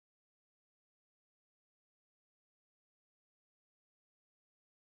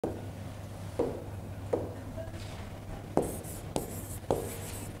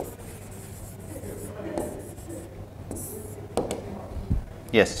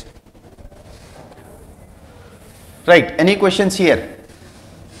Yes. Right. Any questions here?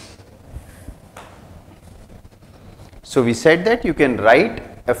 So we said that you can write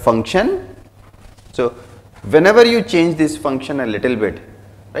a function. So whenever you change this function a little bit,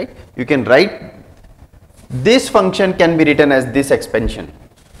 right, you can write this function can be written as this expansion,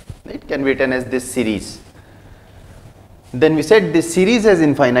 right, can be written as this series. Then we said this series has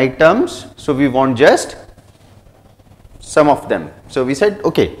infinite terms, so we want just sum of them. So we said,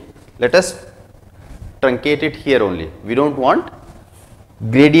 okay, let us truncate it here only. We don't want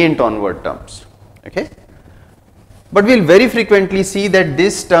gradient onward terms. Okay. But we will very frequently see that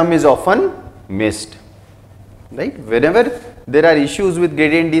this term is often missed, right. Whenever there are issues with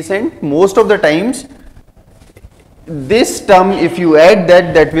gradient descent, most of the times this term, if you add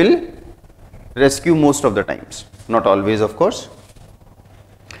that, that will rescue most of the times, not always of course.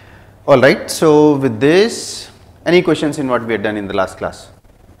 Alright, so with this, any questions in what we had done in the last class?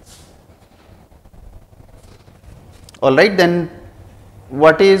 Alright, then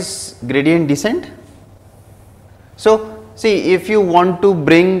what is gradient descent? So see, if you want to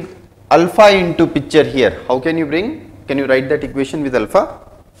bring alpha into picture here, how can you bring? Can you write that equation with alpha?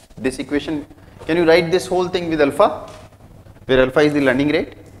 This equation, can you write this whole thing with alpha, where alpha is the learning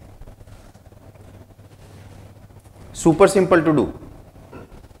rate? Super simple to do.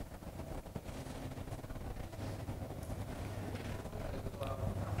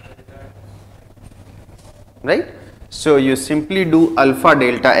 Right? So you simply do alpha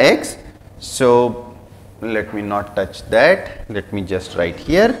delta x. So let me not touch that, let me just write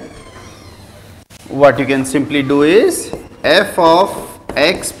here. What you can simply do is f of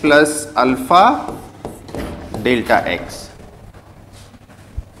x plus alpha delta x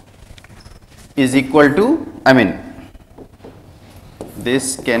is equal to, I mean,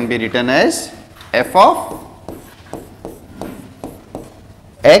 this can be written as f of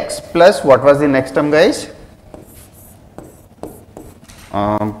x plus, what was the next term guys?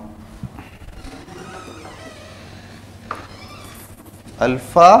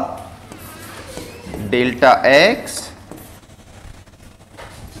 Alpha delta x,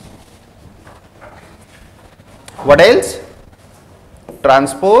 what else?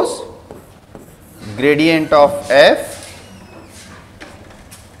 Transpose gradient of f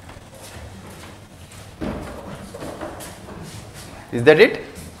is that it?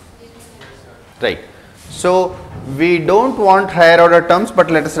 Right. So we don't want higher order terms, but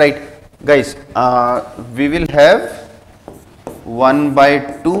let us write, guys, we will have 1 by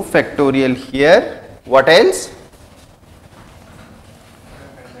 2 factorial here. What else?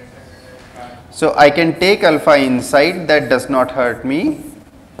 So I can take alpha inside, that does not hurt me.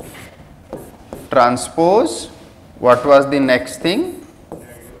 Transpose, what was the next thing?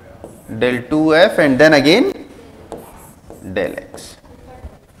 Del 2f and then again del x.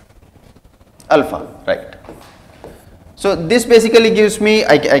 Alpha, right. So this basically gives me,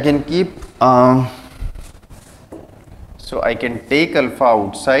 I can keep, so I can take alpha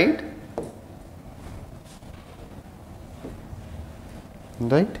outside,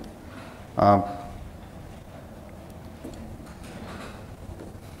 right.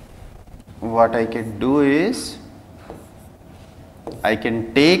 What I can do is, I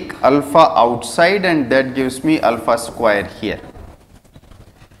can take alpha outside and that gives me alpha square here.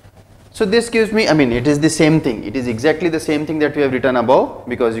 So this gives me, I mean, it is the same thing, it is exactly the same thing that we have written above,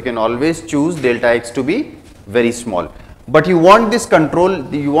 because you can always choose delta x to be very small. But you want this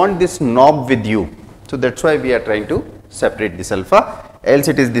control, you want this knob with you. So that's why we are trying to separate this alpha, else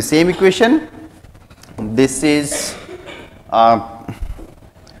it is the same equation. This is alpha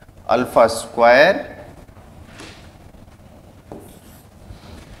square,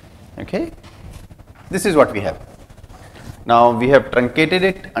 okay. This is what we have. Now we have truncated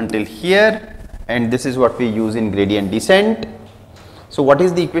it until here, and this is what we use in gradient descent. So what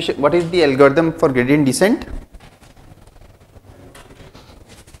is the equation, what is the algorithm for gradient descent?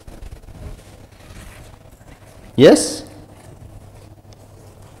 Yes?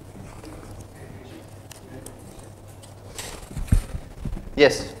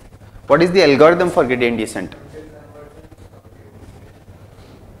 Yes. What is the algorithm for gradient descent?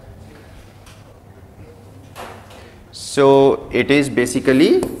 So it is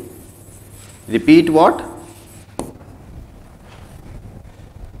basically, repeat what?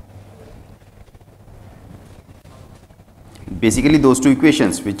 Basically those two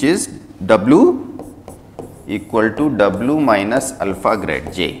equations, which is W equal to W minus alpha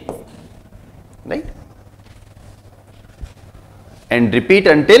grad J, right? And repeat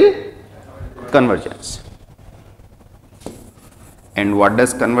until convergence. And what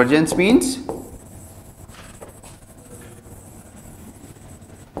does convergence means?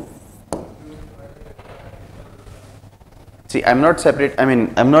 See, I'm not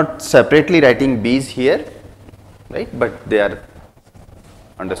separately writing B's here, right, but they are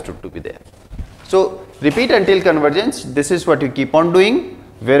understood to be there. So repeat until convergence, this is what you keep on doing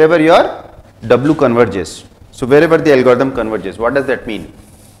wherever your W converges. So wherever the algorithm converges, what does that mean?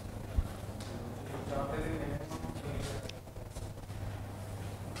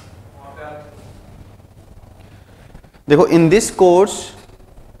 देखो, in this course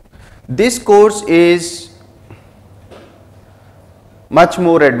is much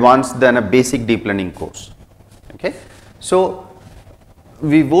more advanced than a basic deep learning course. Okay, so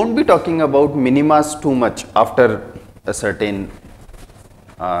we won't be talking about minimas too much after a certain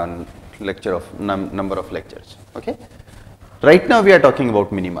lecture of number of lectures. Okay, right now we are talking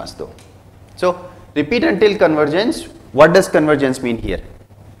about minimas though. So repeat until convergence. What does convergence mean here?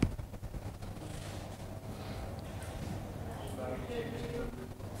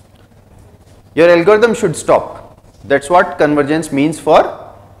 Your algorithm should stop. That's what convergence means for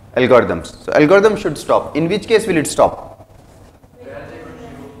algorithms. So algorithm should stop. In which case will it stop?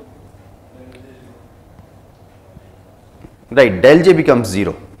 Right, del j becomes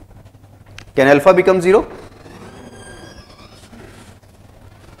 0. Can alpha become 0?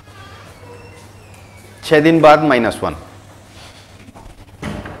 छह दिन बाद -1.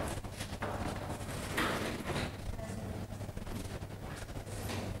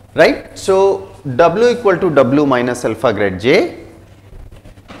 Right, so W equal to W minus alpha grad J.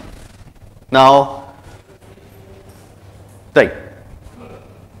 Now, right.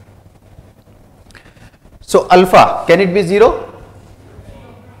 So alpha, can it be 0?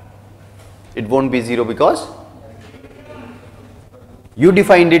 It won't be 0 because you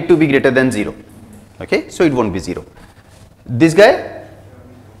defined it to be greater than 0. Okay, so it won't be 0. This guy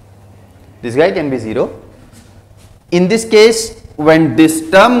can be 0. In this case, when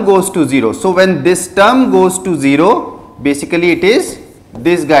this term goes to 0, so when this term goes to 0, basically it is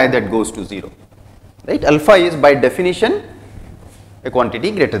this guy that goes to 0, right? Alpha is by definition a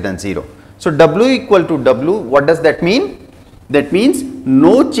quantity greater than 0. So W equal to W, what does that mean? That means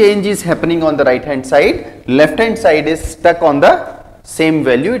no change is happening on the right hand side, left hand side is stuck on the same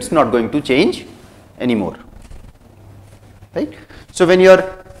value, it's not going to change anymore, right? So when your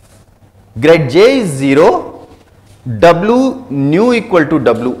grad J is 0, W new equal to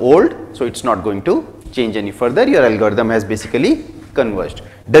W old, so it's not going to change any further, your algorithm has basically converged.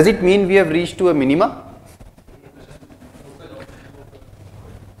 Does it mean we have reached to a minima?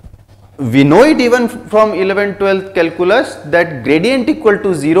 We know it even from 11th 12th calculus that gradient equal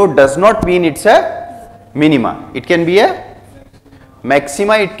to 0 does not mean it's a minima. It can be a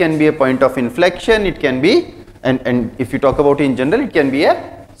maxima, it can be a point of inflection, it can be, and if you talk about in general, it can be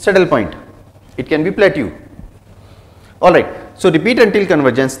a saddle point, it can be plateau. Alright, so repeat until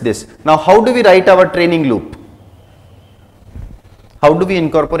convergence this. Now how do we write our training loop? How do we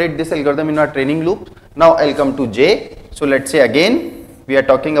incorporate this algorithm in our training loop? Now I'll come to J. So let's say again we are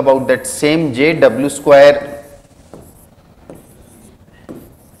talking about that same J, W square.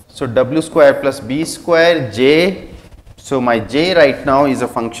 So W square plus B square J. So my J right now is a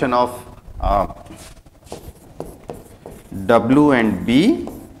function of W and B,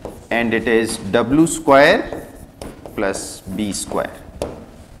 and it is W square plus B square.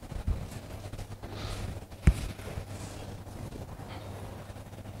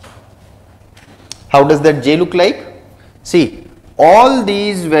 How does that J look like? See, all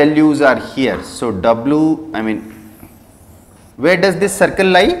these values are here. So W, where does this circle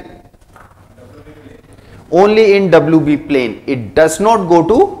lie? Only in WB plane. It does not go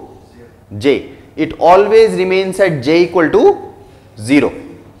to J. It always remains at J equal to 0.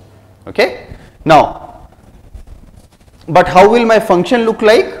 Okay. Now, but how will my function look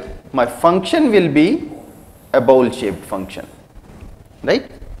like? My function will be a bowl shaped function, right?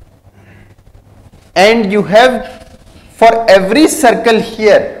 And you have for every circle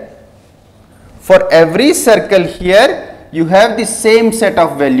here, you have the same set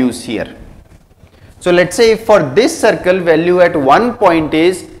of values here. So let's say for this circle value at one point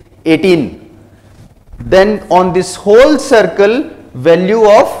is 18, then on this whole circle value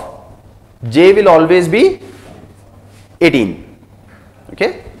of J will always be 18.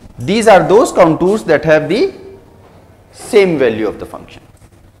 Okay, these are those contours that have the same value of the function.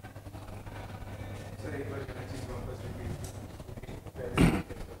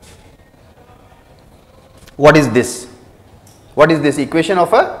 What is this? What is this? Equation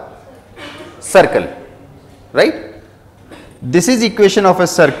of a circle, right? This is equation of a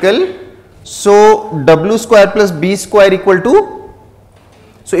circle. So W square plus B square equal to,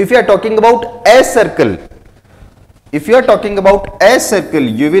 so if you are talking about a circle,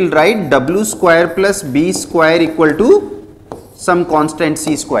 you will write W square plus B square equal to some constant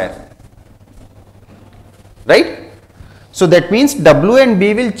c square, right? So that means W and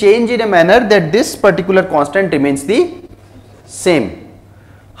B will change in a manner that this particular constant remains the same.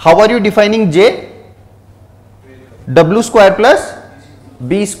 How are you defining J? W square plus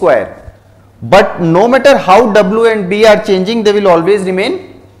B square. But no matter how W and B are changing, they will always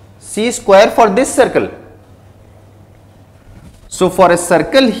remain C square for this circle. So for a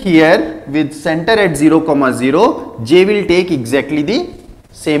circle here with center at 0, 0, J will take exactly the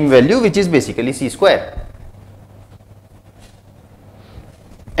same value, which is basically C square.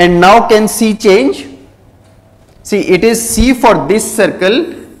 And now can C change? See, it is C for this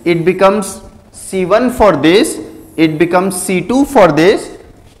circle, it becomes C1 for this, it becomes C2 for this.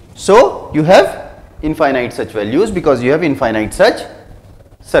 So you have infinite such values because you have infinite such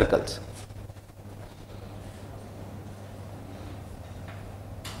circles.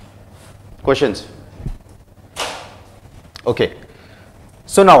 Questions? Okay.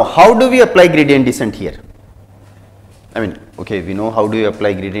 So now how do we apply gradient descent here? I mean, okay, we know how do you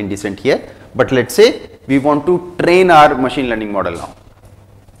apply gradient descent here, but let's say we want to train our machine learning model now.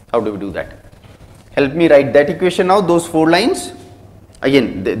 How do we do that? Help me write that equation now, those 4 lines.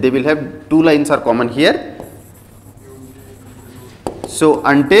 Again, they will have 2 lines are common here. So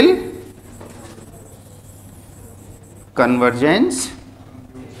until convergence,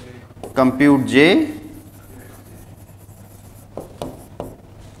 compute J,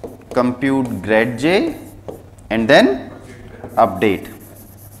 compute grad J, and then update.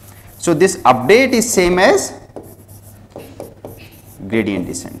 So this update is same as gradient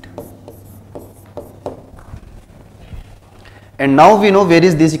descent. And now we know where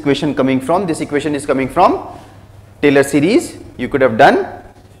is this equation coming from. This equation is coming from Taylor series. You could have done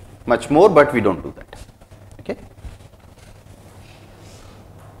much more, but we don't do that. Okay.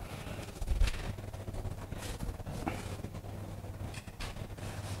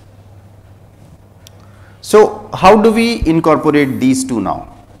 So how do we incorporate these two now?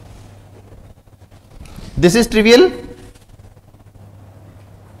 This is trivial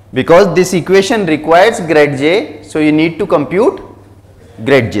because this equation requires grad J, so you need to compute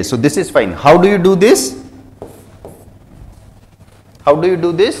grad J. So this is fine. How do you do this? How do you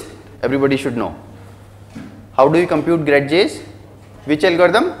do this? Everybody should know. How do you compute grad J's? Which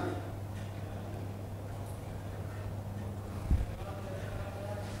algorithm?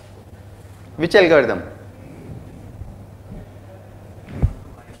 Which algorithm?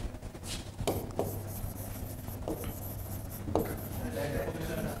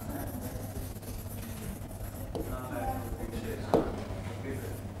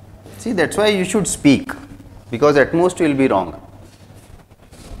 See, that's why you should speak, because at most you will be wrong.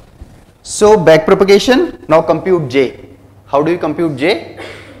 So back propagation, now compute J. How do you compute J?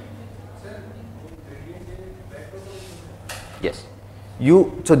 Yes.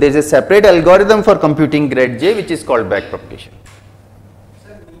 So there is a separate algorithm for computing grad J which is called back propagation.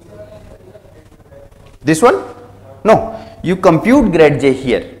 This one? No, you compute grad J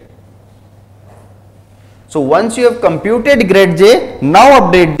here. So once you have computed grad J, now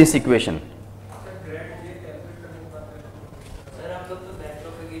update this equation.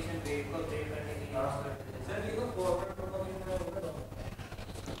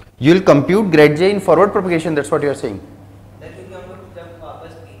 You will compute grad J in forward propagation, that's what you are saying.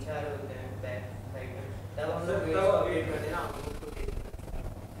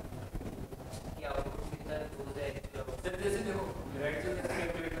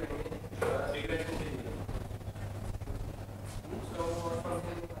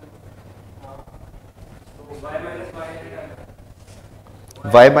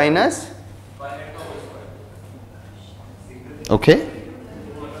 Y minus, okay,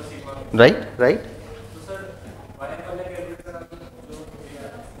 right.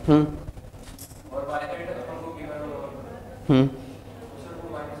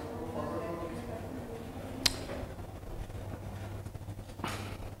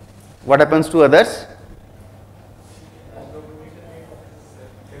 What happens to others?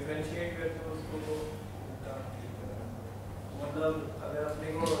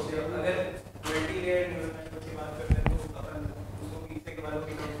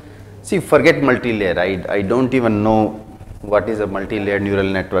 See, forget multi-layer. I don't even know what is a multi-layered neural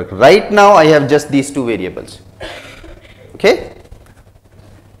network. Right now, I have just these 2 variables. Okay.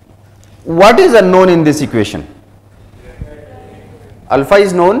 What is unknown in this equation? Alpha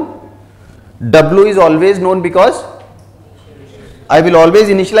is known. W is always known because I will always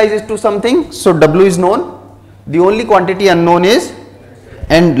initialize it to something. So W is known. The only quantity unknown is,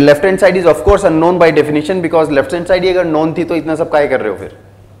 and left hand side is of course unknown by definition, because left hand side ही अगर known थी तो इतना सब काहे कर रहे हो फिर,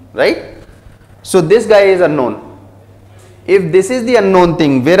 right? So this guy is unknown. If this is the unknown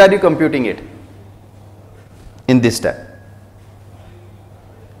thing, where are you computing it? In this step,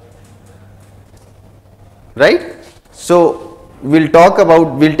 right? So we'll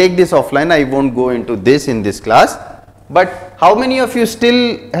take this offline. I won't go into this in this class. But how many of you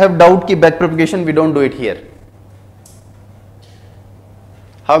still have doubt ki back propagation we don't do it here?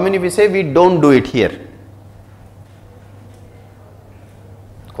 How many we say we don't do it here?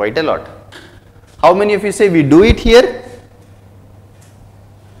 Quite a lot. How many of you say we do it here?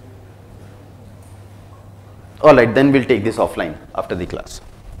 Alright, then we'll take this offline after the class.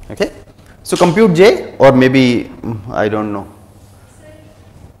 Okay. So compute J, or maybe I don't know.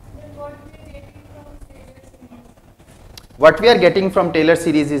 What we are getting from Taylor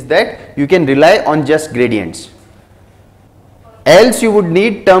series is that you can rely on just gradients. Else you would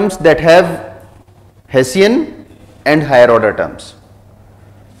need terms that have Hessian and higher order terms.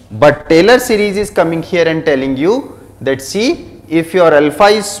 But Taylor series is coming here and telling you that, see, if your alpha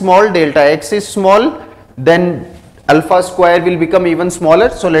is small, delta x is small, then alpha square will become even smaller.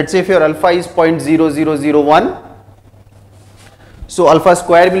 So let's say if your alpha is 0.0001, so alpha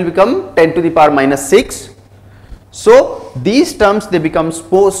square will become 10 to the power minus 6. So these terms, they become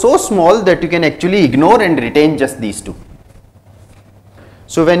so small that you can actually ignore and retain just these two.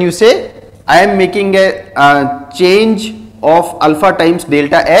 So when you say I am making a change of alpha times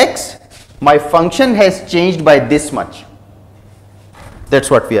delta x, my function has changed by this much. That's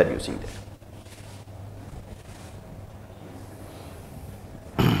what we are using there.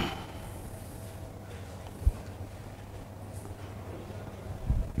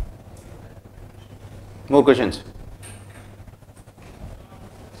 More questions?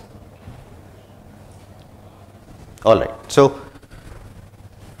 Alright, so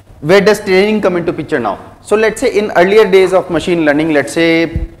where does training come into picture now? So let's say in earlier days of machine learning, let's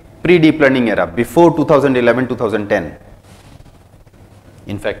say pre-deep learning era, before 2011, 2010,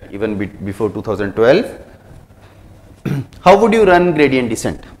 in fact even before 2012, how would you run gradient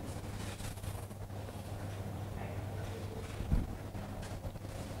descent?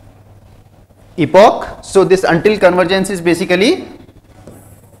 Epoch, so this until convergence is basically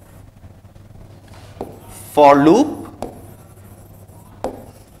for loop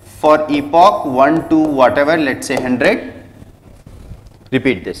for epoch 1 to whatever, let's say 100,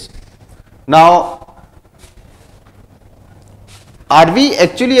 repeat this. Now, are we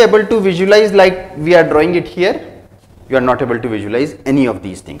actually able to visualize like we are drawing it here? You are not able to visualize any of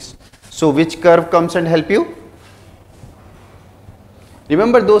these things. So which curve comes and help you?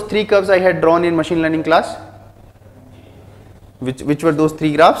 Remember those three curves I had drawn in machine learning class? Which were those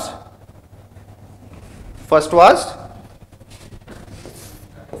three graphs? First was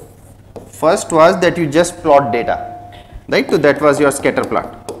that you just plot data, right? So that was your scatter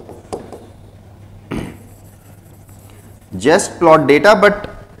plot. Just plot data, but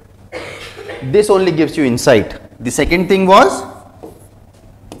this only gives you insight. The second thing was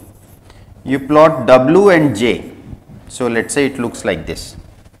you plot W and J. So let's say it looks like this.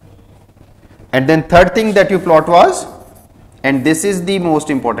 And then third thing that you plot was, and this is the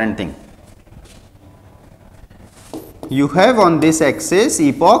most important thing, you have on this axis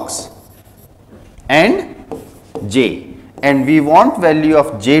epochs and J, and we want value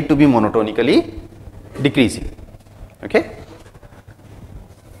of J to be monotonically decreasing. Okay.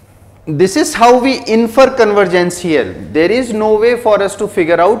 This is how we infer convergence here. There is no way for us to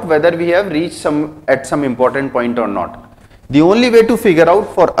figure out whether we have reached at some important point or not. The only way to figure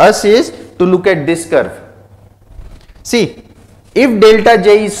out for us is to look at this curve. See, if delta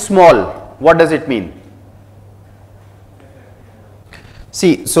J is small, what does it mean?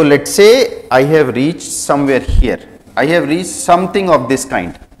 See, so let's say I have reached somewhere here. I have reached something of this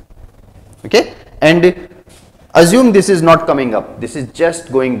kind. Okay, and assume this is not coming up, this is just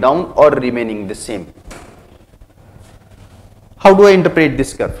going down or remaining the same. How do I interpret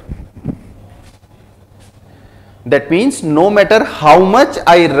this curve? That means no matter how much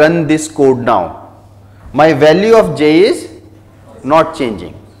I run this code now, my value of J is not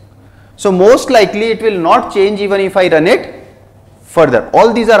changing. So most likely it will not change even if I run it further.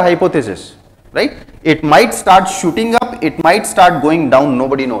 All these are hypotheses, right? It might start shooting up, it might start going down,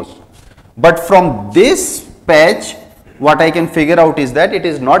 nobody knows. But from this patch, what I can figure out is that it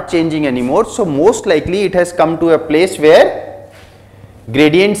is not changing anymore. So most likely it has come to a place where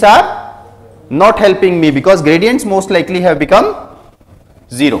gradients are not helping me, because gradients most likely have become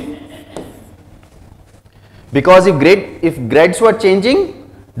 0. Because if grades were changing,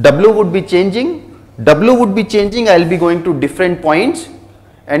 W would be changing, I will be going to different points,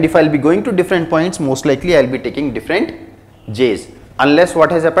 and if I will be going to different points, most likely I will be taking different J's, unless what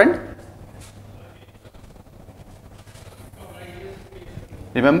has happened?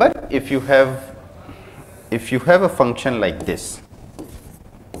 Remember, if you have a function like this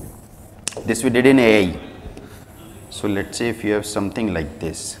we did in AI. So let's say if you have something like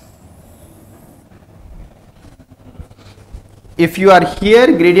this, if you are here,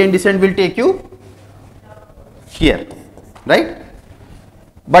 gradient descent will take you here, right?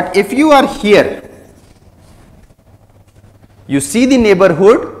 But if you are here, you see the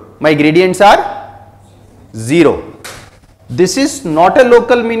neighborhood, my gradients are 0. This is not a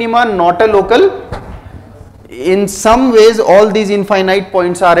local minima, not a local. In some ways, all these infinite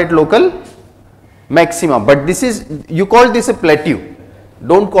points are at local maxima, but this is, you call this a plateau.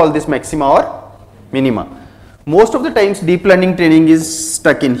 Don't call this maxima or minima. Most of the times deep learning training is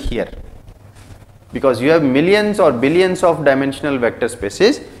stuck in here, because you have millions or billions of dimensional vector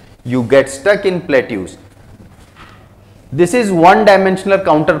spaces, you get stuck in plateaus. This is one dimensional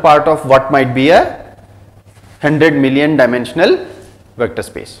counterpart of what might be a 100 million dimensional vector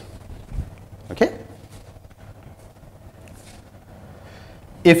space. Okay.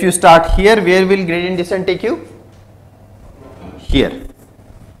 If you start here, where will gradient descent take you? Here,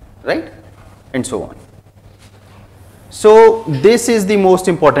 right? And so on. So this is the most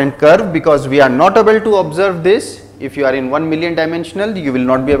important curve, because we are not able to observe this. If you are in 1 million dimensional, you will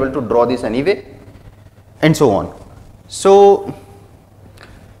not be able to draw this anyway, and so on. So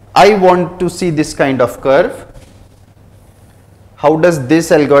I want to see this kind of curve. How does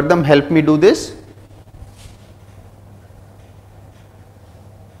this algorithm help me do this?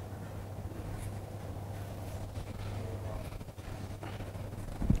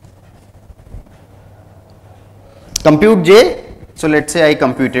 Compute j. So let's say I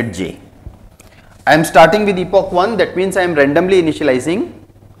computed j. I am starting with epoch 1, that means I am randomly initializing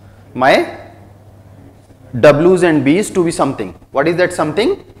my w's and b's to be something. What is that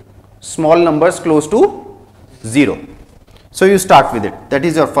something? Small numbers close to 0. So you start with it, that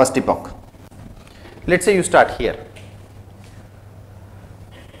is your first epoch. Let's say you start here.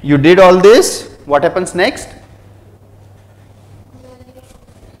 You did all this, what happens next?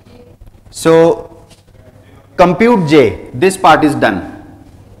 So compute j, this part is done.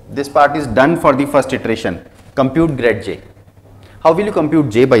 This part is done for the first iteration. Compute grad j. How will you compute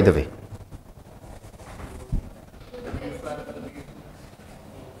j, by the way?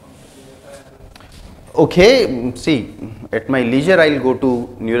 Okay, see, at my leisure I will go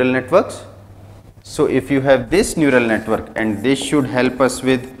to neural networks. So if you have this neural network, and this should help us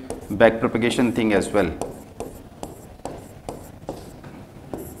with backpropagation thing as well.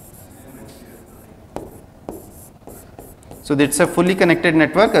 So it's a fully connected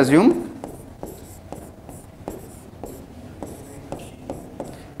network, assume.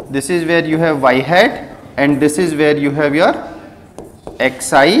 This is where you have y hat, and this is where you have your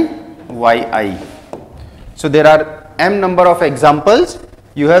xi, yi. So there are m number of examples.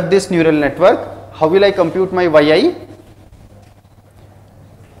 You have this neural network. How will I compute my yi?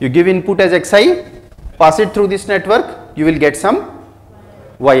 You give input as xi, pass it through this network, you will get some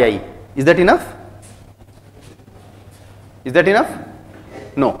yi. Is that enough? Is that enough?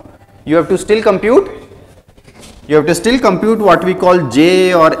 No. You have to still compute. You have to still compute what we call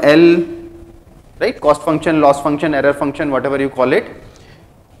J or L, right? Cost function, loss function, error function, whatever you call it.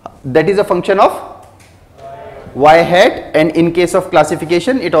 That is a function of y hat, and in case of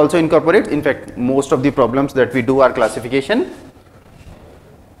classification, it also incorporates. In fact, most of the problems that we do are classification.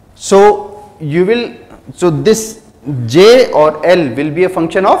 So you will, so this J or L will be a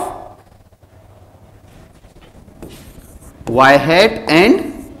function of y hat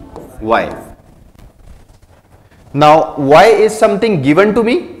and y. Now y is something given to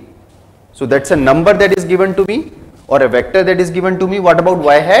me, so that's a number that is given to me, or a vector that is given to me. What about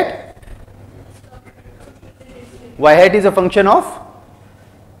y hat? Y hat is a function of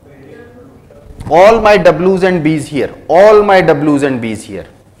all my w's and b's here, all my w's and b's here,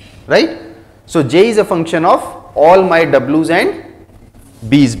 right? So j is a function of all my w's and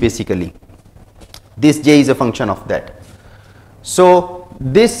b's basically. This j is a function of that. So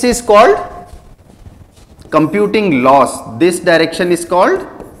this is called computing loss. This direction is called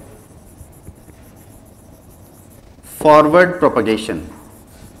forward propagation.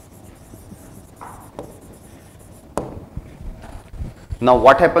 Now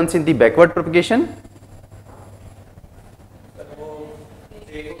what happens in the backward propagation?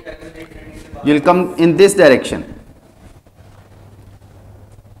 You will come in this direction,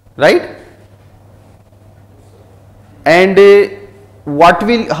 right? And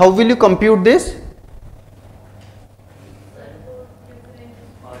how will you compute this?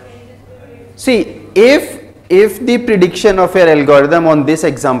 See, if the prediction of your algorithm on this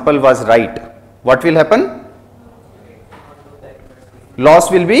example was right, what will happen?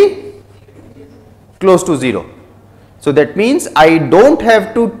 loss will be close to 0. So that means I don't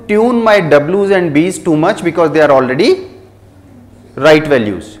have to tune my W's and B's too much because they are already right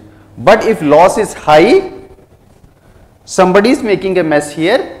values. But if loss is high, somebody is making a mess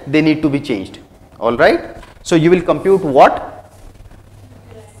here, they need to be changed. Alright. So you will compute what?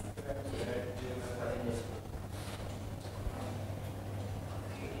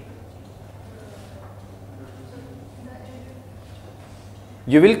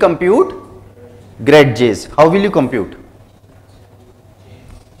 You will compute grad J's. How will you compute?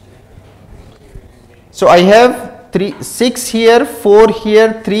 So I have 6 here, 4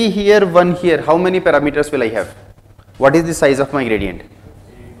 here, 3 here, 1 here. How many parameters will I have? What is the size of my gradient?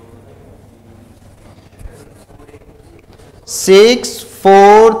 6,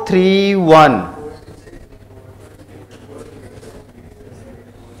 4, 3, 1.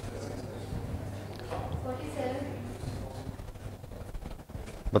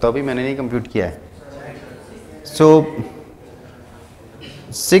 बताओ भी मैंने नहीं compute किया है. So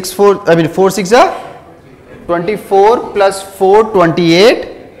 6 4 I mean 4 6 are 24 plus 4 28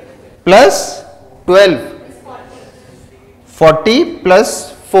 plus 12 40 plus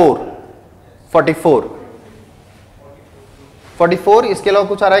 4 44 44. इसके अलावा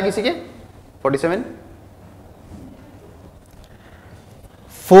कुछ आ रहा है किसी के? 47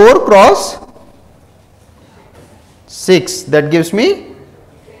 4 cross 6 that gives me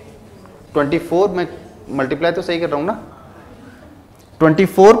 24. मैं मल्टीप्लाई तो सही कर रहा हूं ना.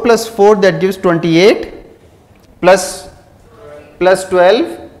 24 plus 4 that gives 28 plus 12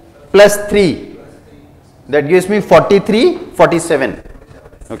 plus 3 that gives me 43 47.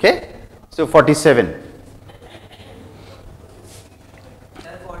 Okay, so 47.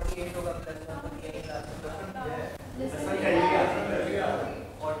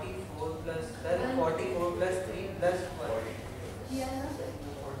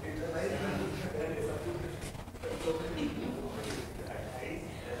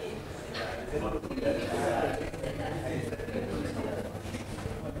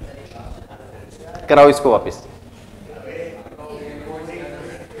 कराओ इसको वापस.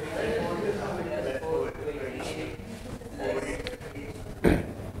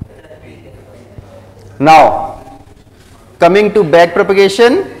 Now coming to back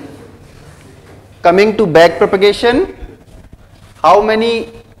propagation. How many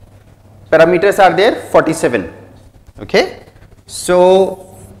parameters are there? 47. Okay,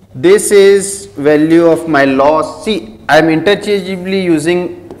 so this is value of my loss. See, I am interchangeably using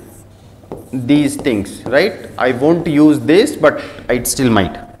these things, right? I won't use this, but it still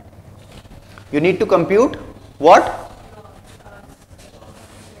might. You need to compute what?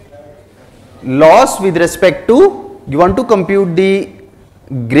 Loss with respect to, you want to compute the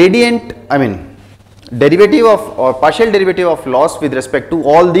gradient, I mean derivative of or partial derivative of loss with respect to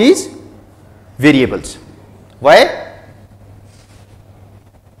all these variables. Why?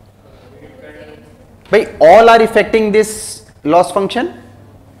 By all are affecting this loss function.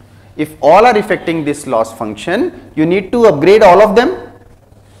 If all are affecting this loss function, you need to upgrade all of them.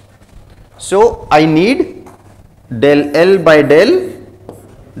 So I need del L by del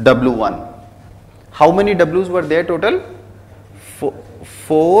W1. How many W's were there total?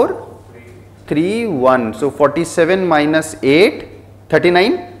 4, 3, 1. So 47 minus 8,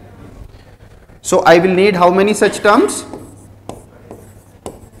 39. So I will need how many such terms?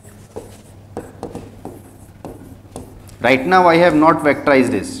 Right now I have not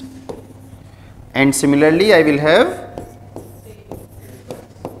vectorized this. And similarly I will have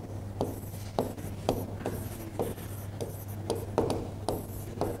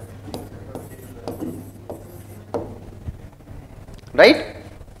right.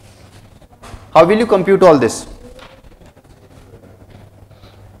 How will you compute all this?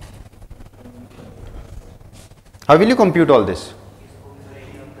 How will you compute all this?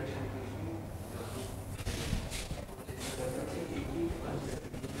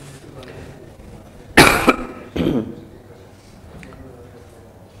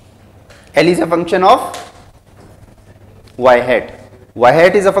 L is a function of y hat. Y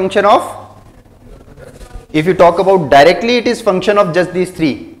hat is a function of, if you talk about directly, it is function of just these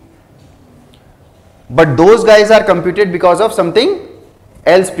three. But those guys are computed because of something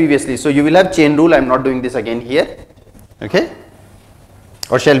else previously. So you will have chain rule. I am not doing this again here. Okay?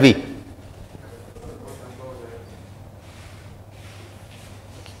 Or shall we?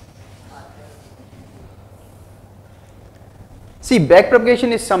 See, back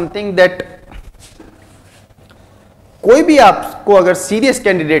propagation is something that कोई भी आपको अगर serious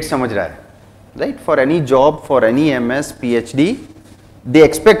candidate समझ रहा है, right, for any job, for any MS, PhD, they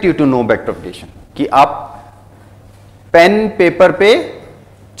expect you to know back propagation, कि आप pen paper पे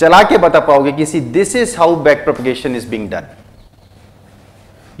चला के बता पाओगे कि see this is how back propagation is being done.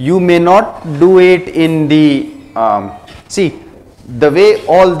 You may not do it in the see the way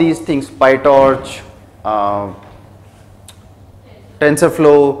all these things, PyTorch,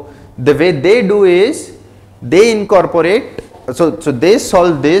 TensorFlow, the way they do is they incorporate, so they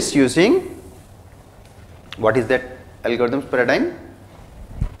solve this using, what is that algorithms paradigm?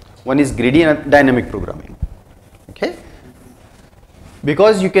 One is greedy and dynamic programming, okay,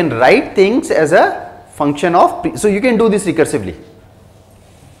 because you can write things as a function of, so you can do this recursively.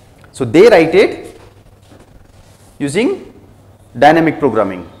 So they write it using dynamic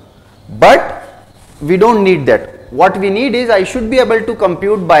programming, but we don't need that. What we need is I should be able to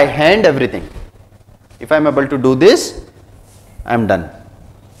compute by hand everything. If I am able to do this, I am done.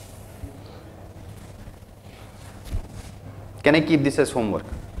 Can I keep this as homework?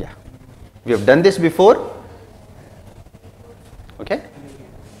 Yeah, we have done this before. Okay,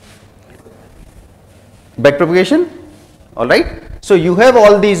 backpropagation. All right. So you have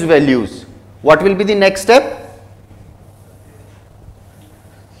all these values. What will be the next step?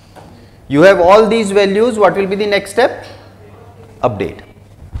 You have all these values. What will be the next step? Update.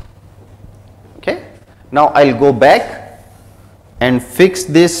 Okay. Now I'll go back and fix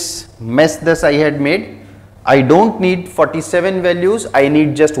this mess that I had made. I don't need 47 values. I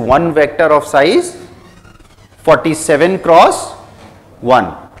need just one vector of size 47 cross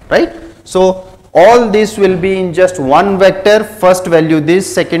 1, right? So all this will be in just one vector, first value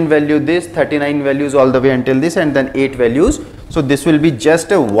this, second value this, 39 values all the way until this, and then 8 values. So this will be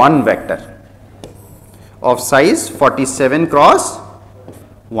just a one vector of size 47 cross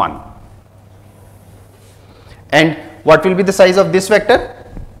 1. And what will be the size of this vector?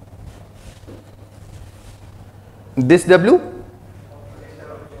 This W?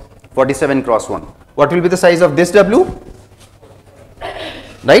 47 cross 1. What will be the size of this W?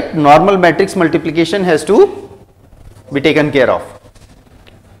 Right, normal matrix multiplication has to be taken care of.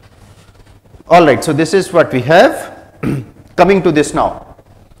 All right, so this is what we have. Coming to this now.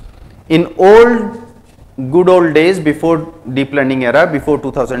 In good old days before deep learning era, before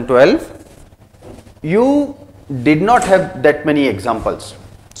 2012, you did not have that many examples.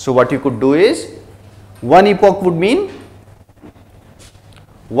 So what you could do is, one epoch would mean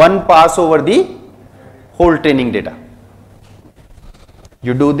one pass over the whole training data.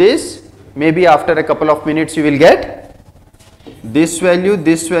 You do this, maybe after a couple of minutes you will get this value,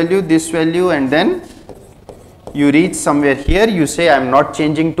 this value, this value, and then you reach somewhere here, you say I am not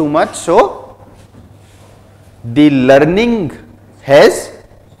changing too much, so the learning has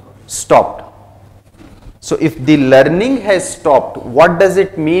stopped. So if the learning has stopped, what does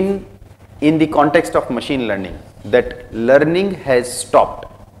it mean in the context of machine learning? That learning has stopped.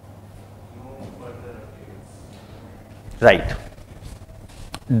 Right.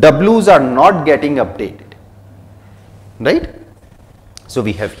 W's are not getting updated, right? So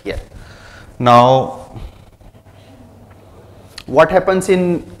we have here. Now, what happens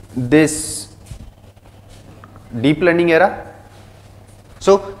in this deep learning era?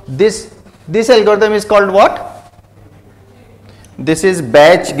 So this algorithm is called what? This is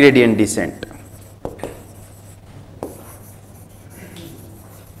batch gradient descent.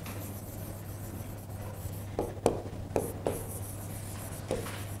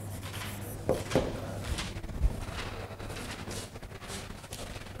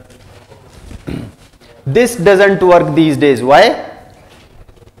 This doesn't work these days. Why?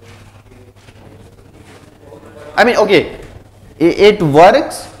 I mean, okay, it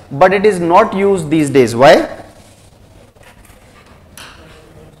works, but it is not used these days. Why?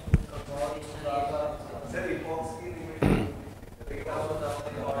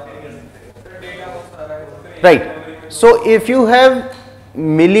 Right. So if you have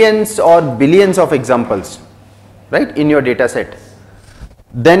millions or billions of examples, right, in your data set,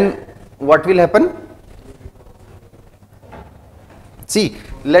 then what will happen? See,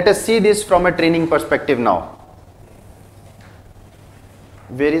 let us see this from a training perspective now.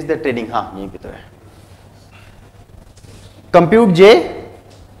 Where is the training? Compute J.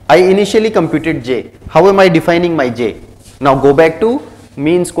 I initially computed J. How am I defining my J? Now go back to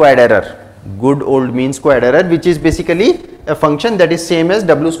mean squared error. Good old mean squared error, which is basically a function that is same as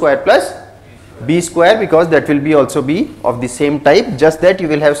W square plus B square, because that will be also be of the same type, just that you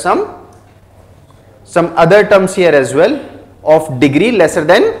will have some other terms here as well of degree lesser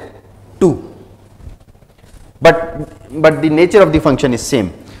than 2, but the nature of the function is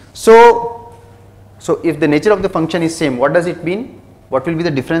same. So if the nature of the function is same, what does it mean? What will be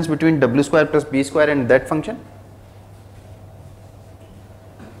the difference between W square plus B square and that function?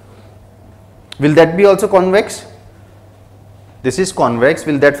 Will that be also convex? This is convex.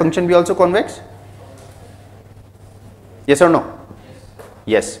 Will that function be also convex? Yes or no?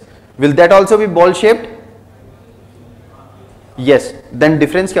 Yes. Will that also be ball shaped? Yes. Then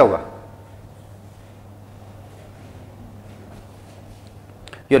difference क्या होगा?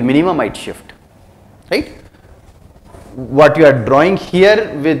 Your minima might shift, right? What you are drawing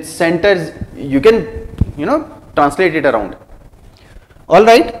here with centers, you can, translate it around. All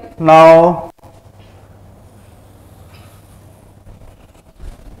right. Now,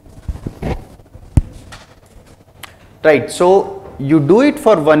 right. So you do it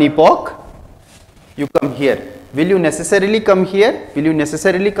for one epoch. You come here. Will you necessarily come here? Will you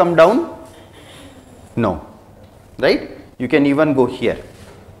necessarily come down? No. Right? You can even go here.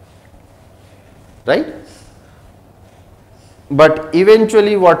 Right? But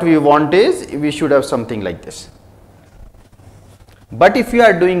eventually what we want is we should have something like this. But if you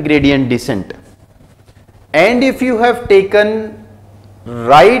are doing gradient descent and if you have taken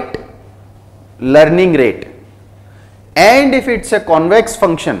right learning rate and if it's a convex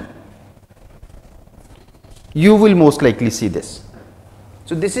function, you will most likely see this.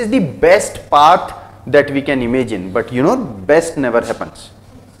 So this is the best path that we can imagine, but best never happens,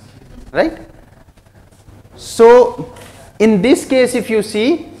 right? So in this case if you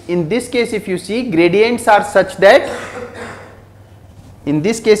see, gradients are such that,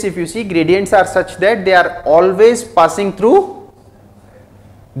 they are always passing through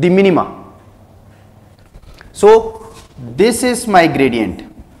the minima. So this is my gradient.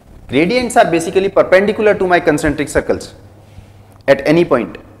 Gradients are basically perpendicular to my concentric circles at any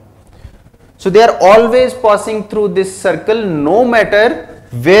point. So they are always passing through this circle no matter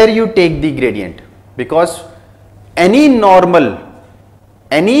where you take the gradient, because any normal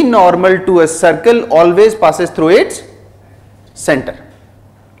to a circle always passes through its center,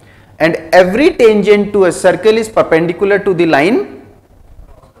 and every tangent to a circle is perpendicular to the line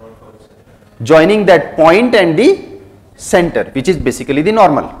joining that point and the center, which is basically the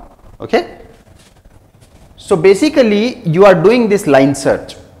normal. Okay. So basically you are doing this line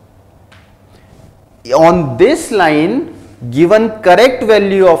search. On this line, given correct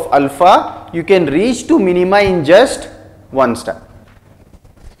value of alpha, you can reach to minima in just one step.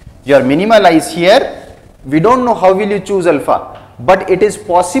 Your minima lies here. We don't know how will you choose alpha, but it is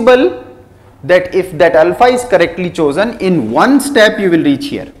possible that if that alpha is correctly chosen, in one step you will reach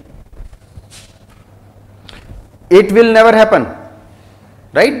here. It will never happen,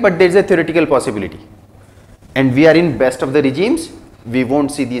 right? But there is a theoretical possibility, and we are in best of the regimes. We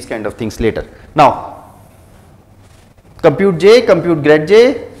won't see these kind of things later. Now, compute J, compute grad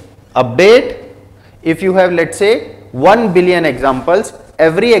J, update. If you have, let's say, 1 billion examples,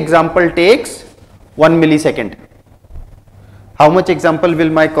 every example takes 1 millisecond. How much example will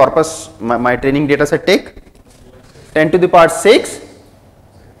my corpus, my training data set take? 10 to the power 6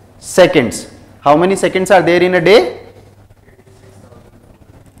 seconds. How many seconds are there in a day?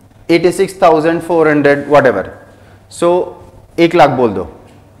 86,400 whatever. So 1 lakh bol do.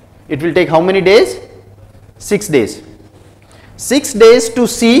 It will take how many days? 6 days. 6 days to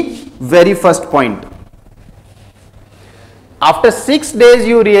see very first point. After 6 days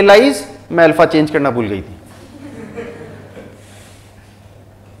you realize मैं alpha change करना भूल गई थी.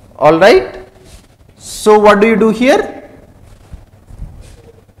 All right. So what do you do here?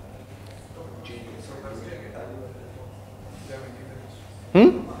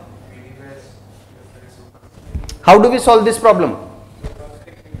 How do we solve this problem?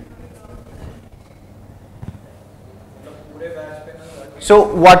 So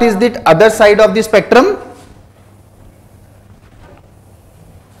what is the other side of the spectrum?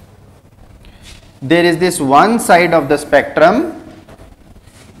 There is this one side of the spectrum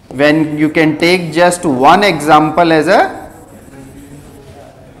when you can take just one example as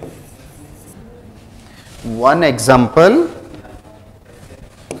one example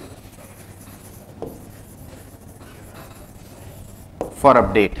for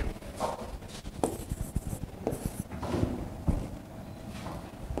update.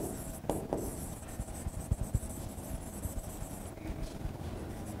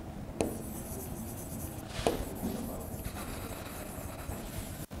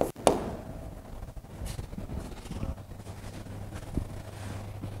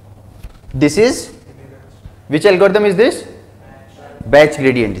 This is, which algorithm is this? Batch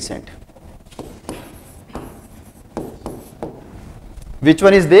gradient descent. Which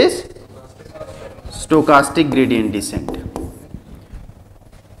one is this? Stochastic gradient descent.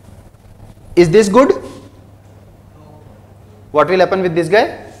 Is this good? What will happen with this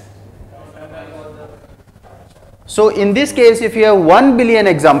guy? So in this case, if you have 1 billion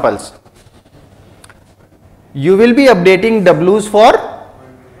examples, you will be updating W's for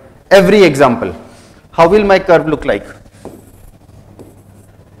every example. How will my curve look like?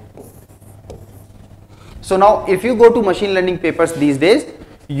 So now if you go to machine learning papers these days,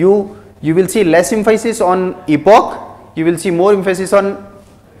 you will see less emphasis on epoch, you will see more emphasis on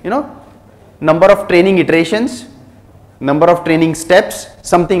number of training iterations, number of training steps,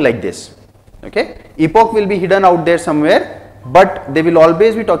 something like this. Okay, epoch will be hidden out there somewhere, but they will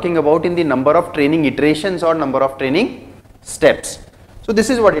always be talking about in the number of training iterations or number of training steps. So this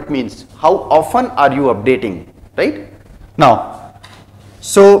is what it means. How often are you updating, right? Now,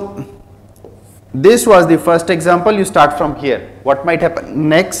 so this was the first example. You start from here. What might happen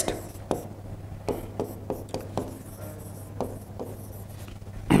next?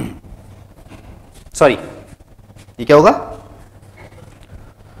 Sorry, ये क्या होगा?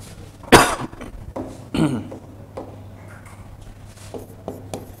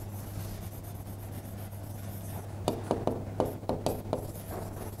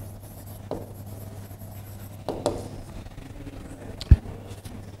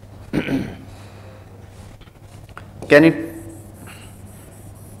 Can it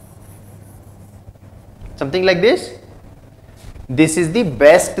something like this? This is the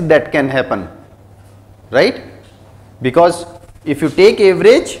best that can happen, right? Because if you take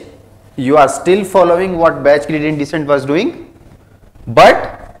average, you are still following what batch gradient descent was doing,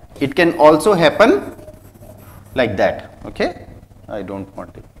 but it can also happen like that. Okay, I don't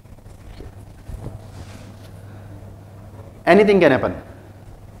want it. Anything can happen.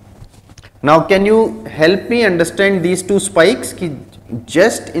 Now can you help me understand these two spikes? Ki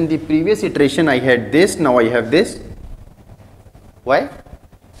just in the previous iteration I had this, now I have this. Why?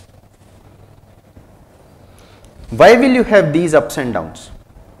 Why will you have these ups and downs?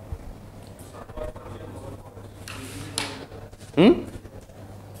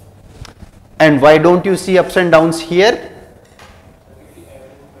 And why don't you see ups and downs here?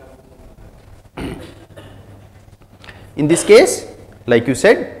 In this case, like you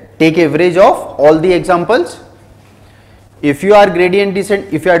said, take average of all the examples. If you are gradient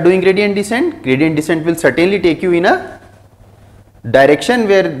descent, if you are doing gradient descent will certainly take you in a direction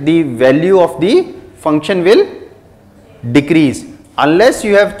where the value of the function will decrease, unless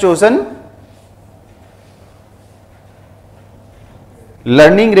you have chosen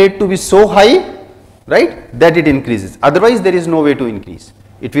learning rate to be so high, right, that it increases. Otherwise there is no way to increase,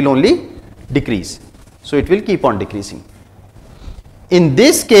 it will only decrease. So it will keep on decreasing. In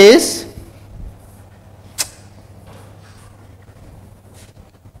this case,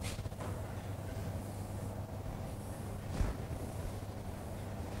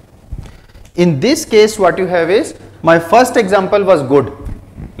 what you have is, my first example was good,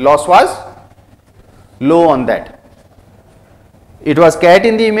 loss was low on that. It was cat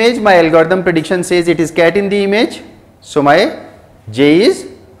in the image, my algorithm prediction says it is cat in the image, so my J is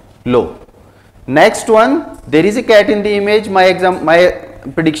low. Next one, there is a cat in the image, my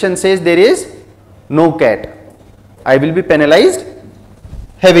prediction says there is no cat. I will be penalized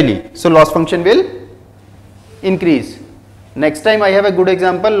heavily, so loss function will increase. Next time I have a good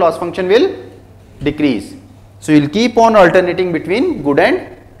example, loss function will decrease. So you will keep on alternating between good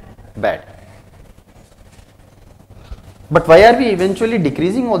and bad. But why are we eventually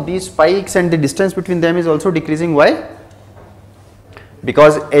decreasing all these spikes, and the distance between them is also decreasing? Why?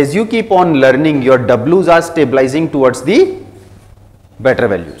 Because as you keep on learning, your W's are stabilizing towards the better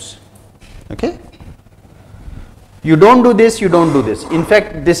values. Okay? You don't do this, you don't do this. In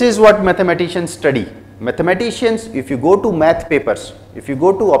fact, this is what mathematicians study. Mathematicians, if you go to math papers, if you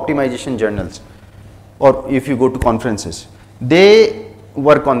go to optimization journals, or if you go to conferences, they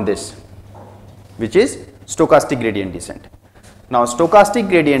work on this, which is stochastic gradient descent. Now stochastic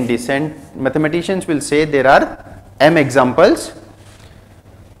gradient descent, mathematicians will say there are m examples.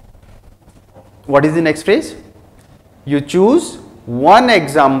 What is the next phrase? You choose one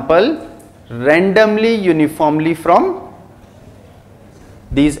example randomly, uniformly from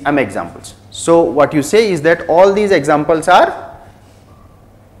these m examples. So what you say is that all these examples are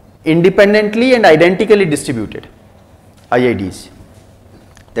independently and identically distributed, IIDs.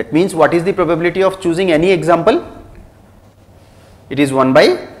 That means what is the probability of choosing any example? It is 1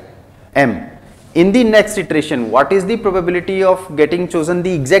 by m. In the next iteration, what is the probability of getting chosen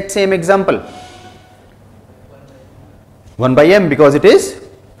the exact same example? 1 by m, because it is,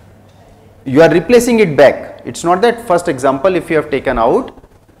 you are replacing it back. It is not that first example if you have taken out,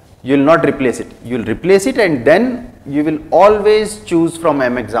 you will not replace it. You will replace it and then you will always choose from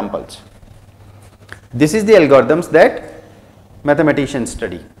m examples. This is the algorithms that mathematicians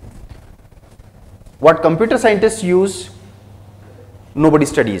study. What computer scientists use, nobody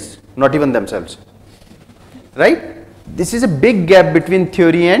studies, not even themselves. right? This is a big gap between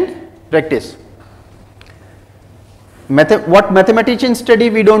theory and practice. What mathematicians study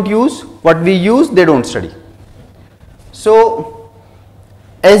we don't use, what we use they don't study. So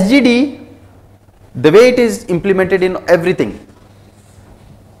SGD, the way it is implemented in everything,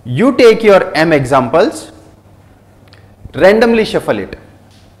 you take your m examples, randomly shuffle it.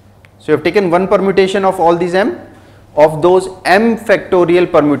 So you have taken one permutation of all these m, of those m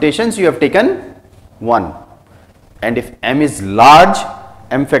factorial permutations you have taken one, and if m is large,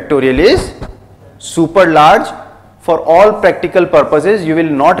 m factorial is super large. For all practical purposes you will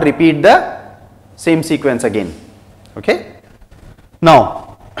not repeat the same sequence again. Okay.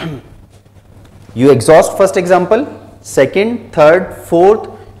 Now you exhaust first example, second, third, fourth,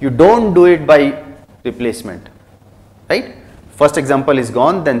 you don't do it by replacement, right? First example is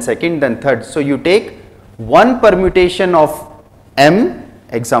gone, then second, then third. So you take one permutation of m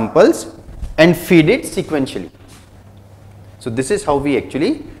examples and feed it sequentially. So this is how we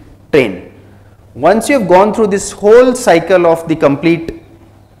actually train. Once you have gone through this whole cycle of the complete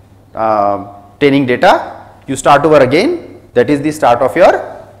training data, you start over again. That is the start of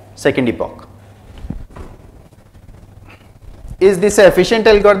your second epoch. Is this an efficient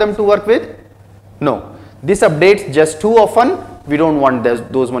algorithm to work with? No. This updates just too often. We don't want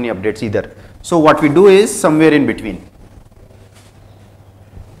those many updates either. So what we do is somewhere in between.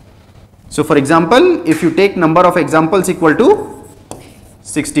 So for example, if you take number of examples equal to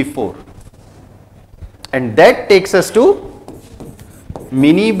 64, and that takes us to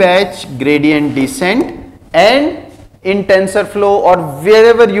mini batch gradient descent, and in TensorFlow or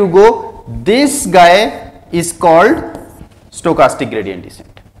wherever you go, this guy is called stochastic gradient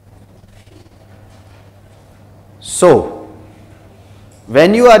descent. So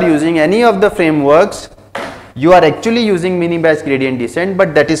when you are using any of the frameworks, you are actually using mini batch gradient descent,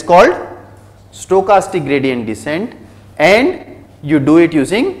 but that is called stochastic gradient descent, and you do it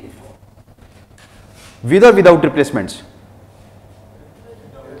using with or without replacements?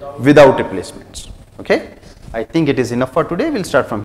 Without replacements. Okay. I think it is enough for today. We'll start from